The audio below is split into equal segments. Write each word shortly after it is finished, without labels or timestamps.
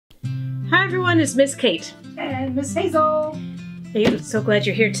Hi everyone, it's Miss Kate. And Miss Hazel. Hey, I'm so glad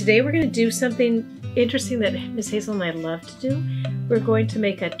you're here. Today we're going to do something interesting that Miss Hazel and I love to do. We're going to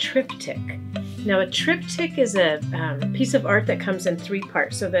make a triptych. Now a triptych is a piece of art that comes in 3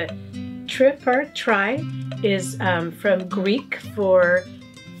 parts. So the tri is from Greek for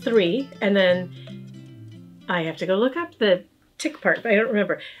 3, and then I have to go look up the tick part, but I don't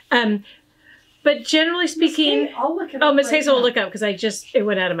remember. But generally speaking, Kate, I'll look it up. Oh, Miss Hazel will look up because it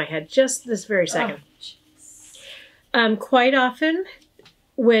went out of my head just this very second. Quite often,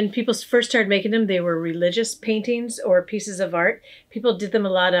 when people first started making them, they were religious paintings or pieces of art. People did them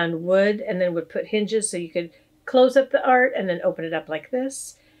a lot on wood and then would put hinges so you could close up the art and then open it up like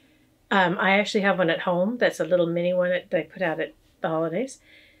this. I actually have one at home. That's a little mini one that I put out at the holidays.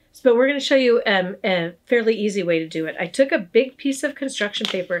 But we're going to show you a fairly easy way to do it. I took a big piece of construction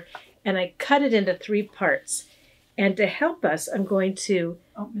paper and I cut it into 3 parts. And to help us, I'm going to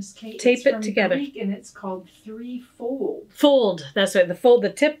Miss Kate, tape it together. Greek and it's called 3-fold. Fold. That's right.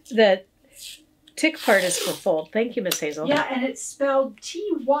 The tick part is for fold. Thank you, Miss Hazel. Yeah, and it's spelled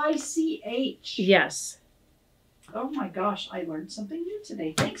T-Y-C-H. Yes. Oh my gosh, I learned something new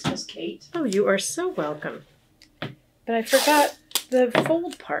today. Thanks, Miss Kate. Oh, you are so welcome. But I forgot the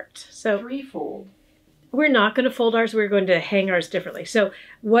fold part. So 3-fold. We're not going to fold ours. We're going to hang ours differently. So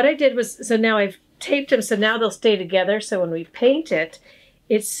what I did was, so now I've taped them, so now they'll stay together. So when we paint it,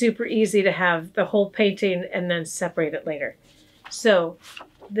 it's super easy to have the whole painting and then separate it later. So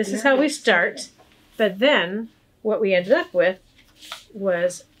this is how we start. But then what we ended up with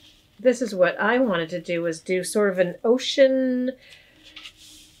was, this is what I wanted to do, was do sort of an ocean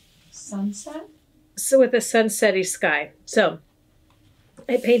sunset. So with a sunsetty sky. So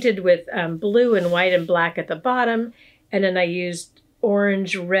I painted with blue and white and black at the bottom, and then I used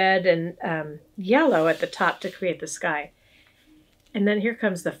orange, red, and yellow at the top to create the sky. And then here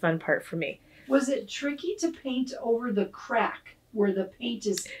comes the fun part for me. Was it tricky to paint over the crack where the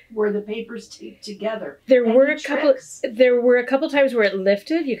paper's taped together? There were a couple times where it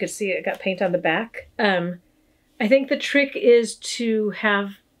lifted. You could see it got paint on the back. I think the trick is to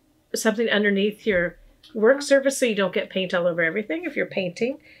have something underneath your work surface so you don't get paint all over everything if you're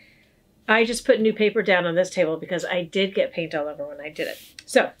painting. I just put new paper down on this table because I did get paint all over when I did it.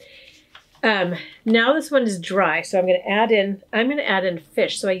 So now this one is dry, so I'm going to add in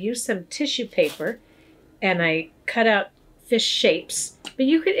fish. So I used some tissue paper and I cut out fish shapes. But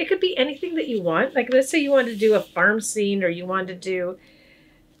it could be anything that you want. Like let's say you wanted to do a farm scene, or you wanted to do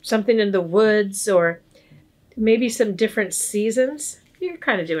something in the woods, or maybe some different seasons. You can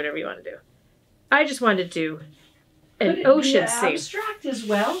kind of do whatever you want to do. I just wanted to do an ocean scene. Abstract as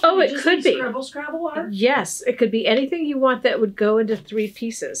well? Oh, it could be. Scrabble art? Yes, it could be anything you want that would go into 3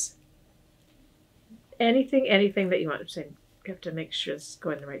 pieces. Anything that you want. I'm saying you have to make sure this is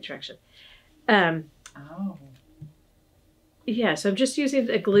going in the right direction. Yeah, so I'm just using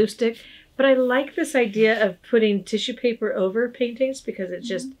a glue stick, but I like this idea of putting tissue paper over paintings because it's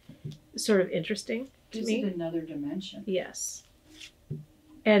just sort of interesting to me. Gives it another dimension. Yes.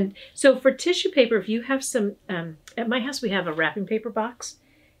 And so for tissue paper, if you have some, at my house we have a wrapping paper box,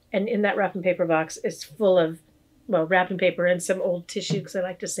 and in that wrapping paper box is full of, well, wrapping paper and some old tissue because I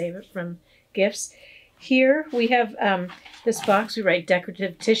like to save it from gifts. Here we have this box. We write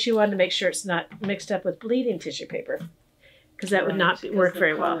decorative tissue on to make sure it's not mixed up with bleeding tissue paper, because that would not work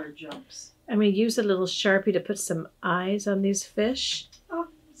very well. Jumps. I'm going to use a little Sharpie to put some eyes on these fish. Oh,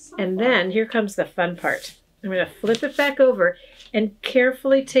 so and fun. then here comes the fun part. I'm going to flip it back over and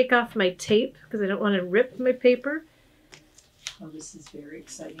carefully take off my tape because I don't want to rip my paper. Oh, this is very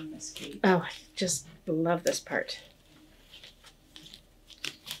exciting, Miss Kate. Oh, I just love this part.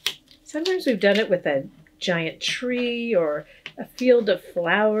 Sometimes we've done it with a giant tree or a field of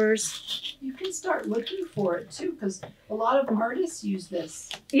flowers. You can start looking for it too, because a lot of artists use this.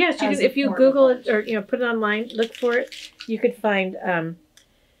 Yes, you can, if you Google it or put it online, look for it, you could find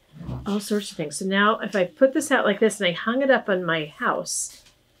all sorts of things. So now if I put this out like this and I hung it up on my house,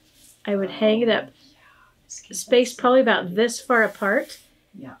 I would hang it up spaced probably about this far apart.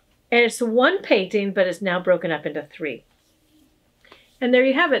 Yeah. And it's 1 painting, but it's now broken up into 3. And there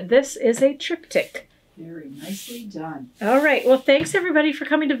you have it. This is a triptych. Very nicely done. All right. Well, thanks everybody for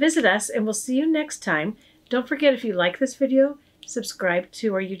coming to visit us, and we'll see you next time. Don't forget, if you like this video, subscribe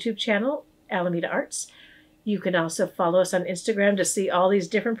to our YouTube channel, Alameda Arts. You can also follow us on Instagram to see all these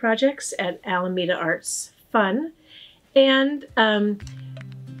different projects at Alameda Arts Fun. And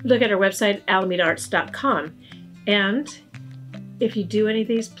look at our website, alamedaarts.com. And if you do any of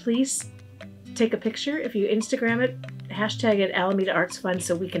these, please take a picture. If you Instagram it, hashtag it Alameda Arts Fun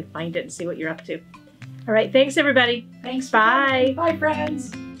so we can find it and see what you're up to. All right, thanks everybody. Thanks. Bye. Bye,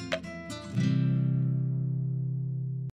 friends.